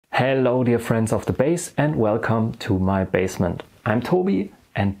Hello dear friends of the bass and welcome to my basement. I'm Toby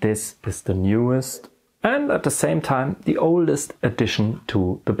and this is the newest and at the same time the oldest addition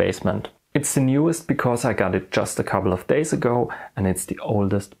to the basement. It's the newest because I got it just a couple of days ago, and it's the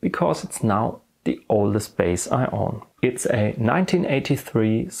oldest because it's now the oldest bass I own. It's a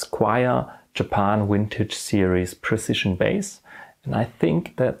 1983 Squier Japan Vintage Series precision bass. And I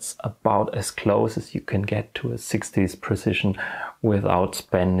think that's about as close as you can get to a 60s precision without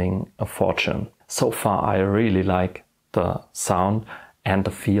spending a fortune. So far I really like the sound and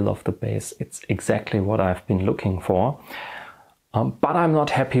the feel of the bass. It's exactly what I've been looking for. But I'm not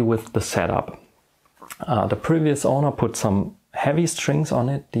happy with the setup. The previous owner put some heavy strings on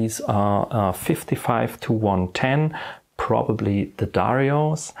it. These are 55 to 110, probably the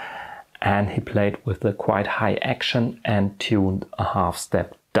Darios. And he played with a quite high action and tuned a half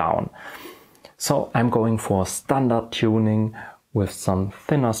step down. So I'm going for standard tuning with some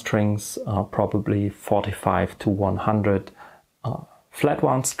thinner strings, probably 45 to 100 flat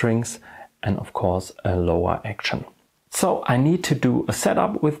wound strings, and of course a lower action. So I need to do a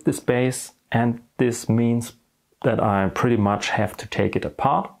setup with this bass, and this means that I pretty much have to take it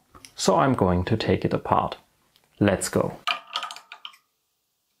apart. So I'm going to take it apart. Let's go.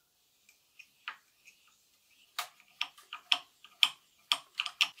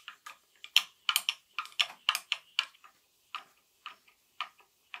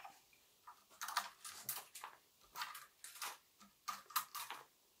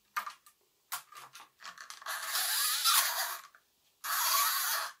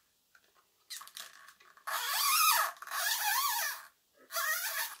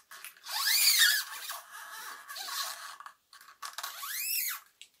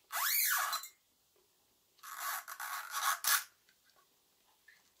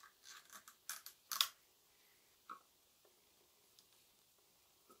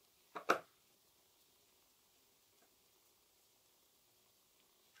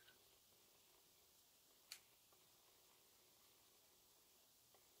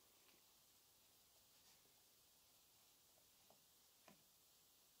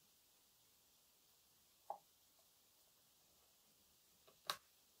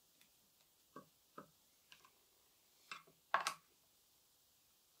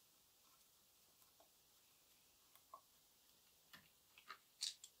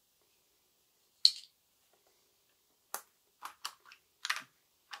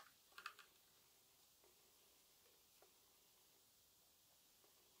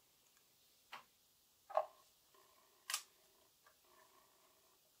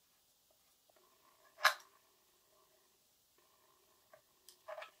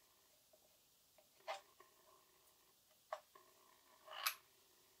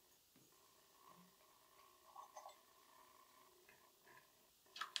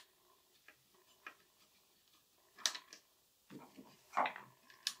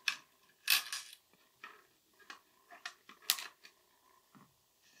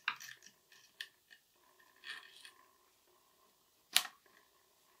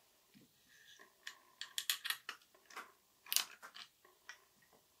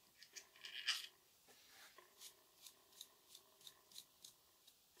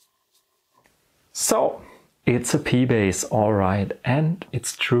 So, it's a P bass, alright, and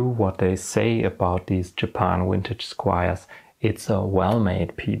it's true what they say about these Japan vintage Squiers. It's a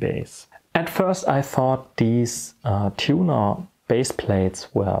well-made P bass. At first I thought these tuner bass plates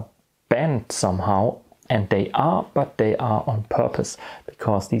were bent somehow, and they are, but they are on purpose,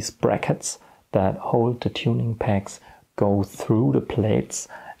 because these brackets that hold the tuning pegs go through the plates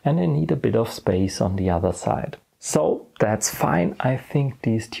and they need a bit of space on the other side. So that's fine. I think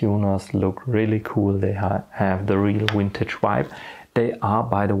these tuners look really cool. They have the real vintage vibe. They are,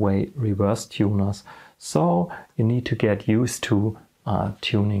 by the way, reverse tuners. So you need to get used to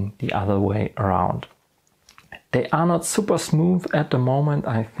tuning the other way around. They are not super smooth at the moment.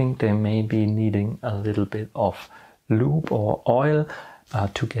 I think they may be needing a little bit of lube or oil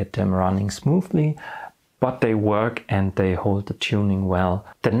to get them running smoothly. But they work and they hold the tuning well.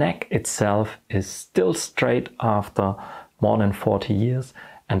 The neck itself is still straight after more than 40 years,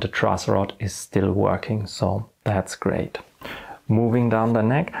 and the truss rod is still working, so that's great. Moving down the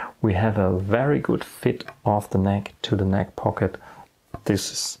neck, we have a very good fit of the neck to the neck pocket.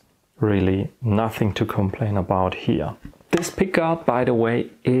 This is really nothing to complain about here. This pickguard, by the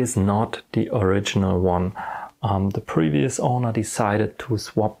way, is not the original one. The previous owner decided to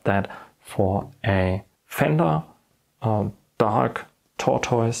swap that for a Fender dark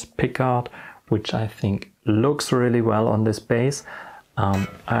tortoise pickguard, which I think looks really well on this bass.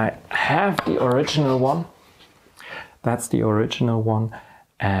 I have the original one. That's the original one,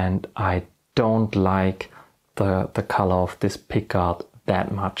 and I don't like the color of this pickguard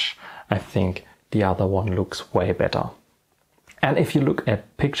that much. I think the other one looks way better. And if you look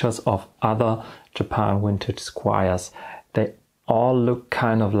at pictures of other Japan vintage Squiers, they all look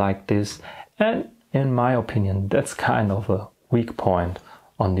kind of like this, and in my opinion that's kind of a weak point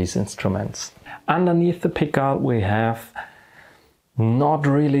on these instruments. Underneath the pickguard we have not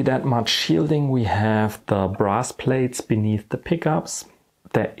really that much shielding. We have the brass plates beneath the pickups.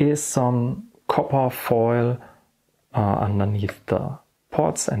 There is some copper foil underneath the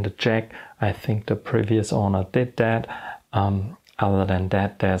ports and the jack. I think the previous owner did that. Other than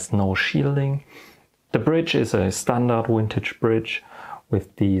that, there's no shielding. The bridge is a standard vintage bridge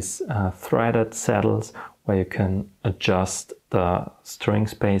with these threaded saddles where you can adjust the string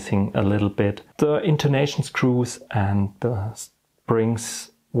spacing a little bit. The intonation screws and the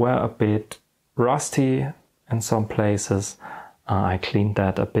springs were a bit rusty in some places. I cleaned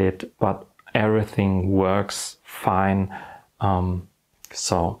that a bit, but everything works fine.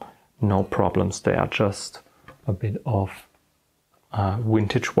 So no problems there, just a bit of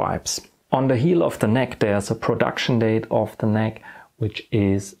vintage vibes. On the heel of the neck there's a production date of the neck, which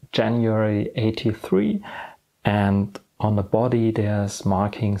is January 83, and on the body there's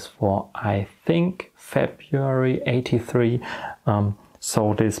markings for, I think, February 83.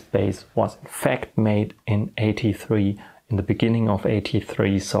 So this bass was in fact made in 83, in the beginning of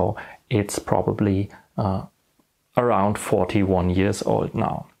 83, so it's probably around 41 years old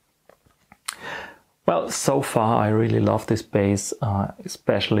now. Well, so far I really love this bass,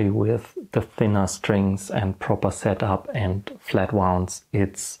 especially with the thinner strings and proper setup and flat wounds.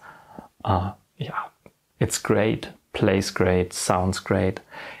 It's it's great, plays great, sounds great.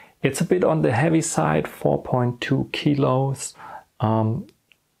 It's a bit on the heavy side, 4.2 kilos,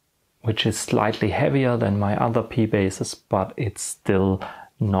 which is slightly heavier than my other P basses, but it's still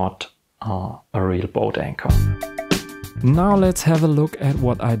not a real boat anchor. Now let's have a look at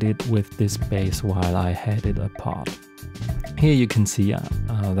what I did with this bass while I had it apart. Here you can see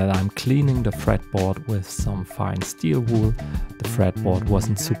that I'm cleaning the fretboard with some fine steel wool. The fretboard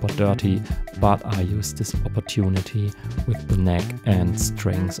wasn't super dirty, but I used this opportunity with the neck and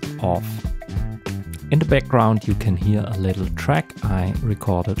strings off. In the background you can hear a little track I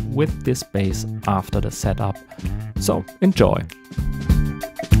recorded with this bass after the setup, so enjoy!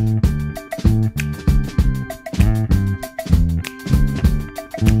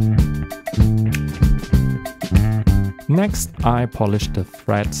 Next I polished the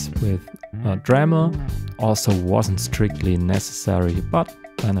frets with a Dremel. Also wasn't strictly necessary, but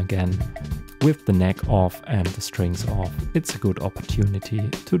then again, with the neck off and the strings off, it's a good opportunity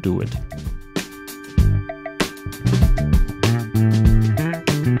to do it.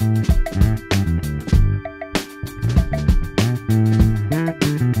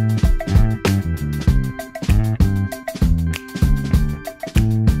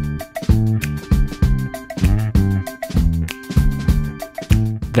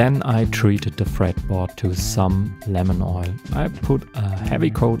 Then I treated the fretboard to some lemon oil. I put a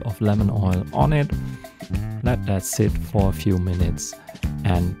heavy coat of lemon oil on it, let that sit for a few minutes,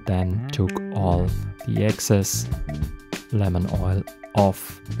 and then took all the excess lemon oil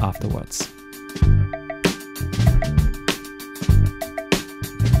off afterwards.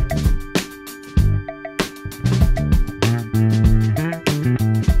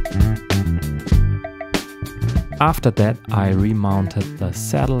 After that I remounted the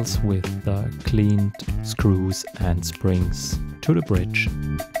saddles with the cleaned screws and springs to the bridge.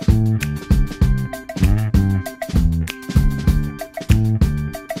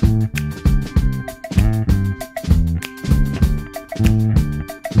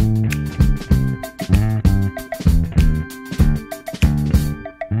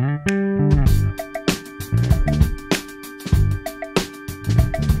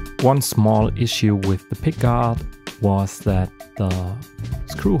 One small issue with the pickguard was that the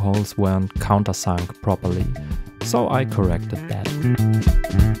screw holes weren't countersunk properly, so I corrected that.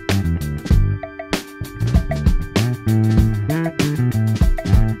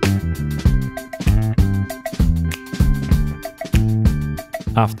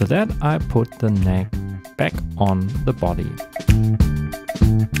 After that I put the neck back on the body.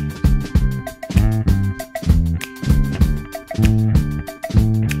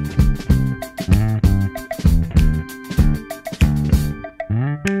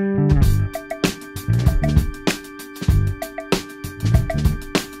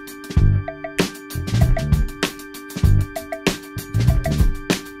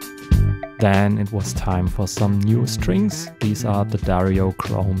 Then it was time for some new strings. These are the Dario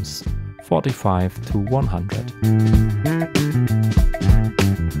Chromes 45 to 100.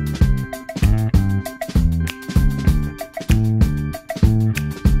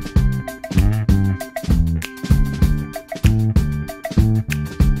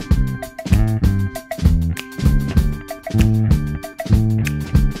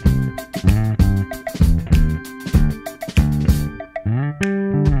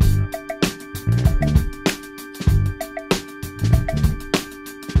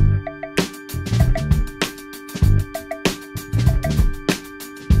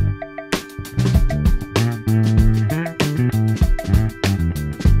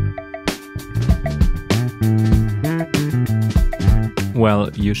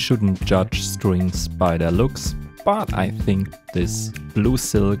 Well, you shouldn't judge strings by their looks, but I think this blue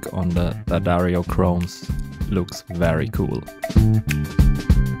silk on the D'Addario chromes looks very cool.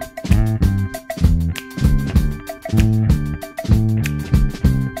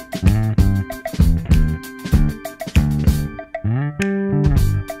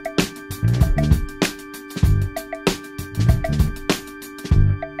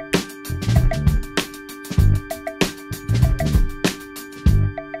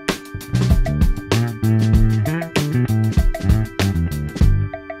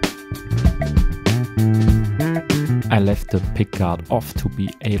 I left the pickguard off to be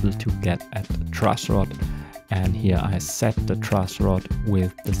able to get at the truss rod, and here I set the truss rod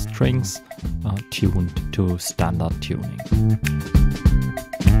with the strings tuned to standard tuning.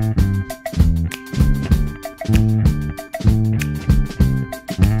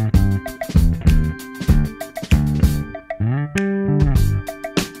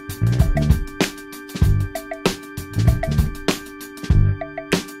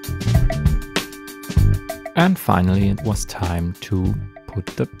 And finally it was time to put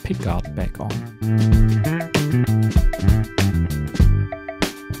the pickguard back on.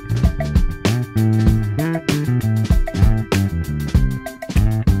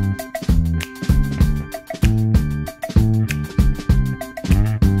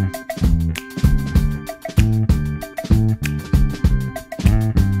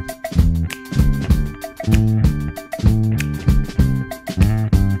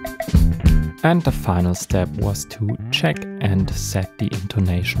 And the final step was to check and set the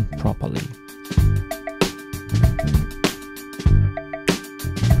intonation properly.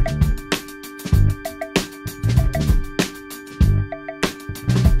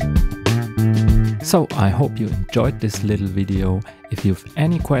 So I hope you enjoyed this little video. If you have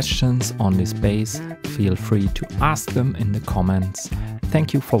any questions on this bass, feel free to ask them in the comments.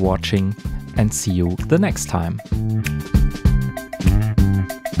 Thank you for watching and see you the next time.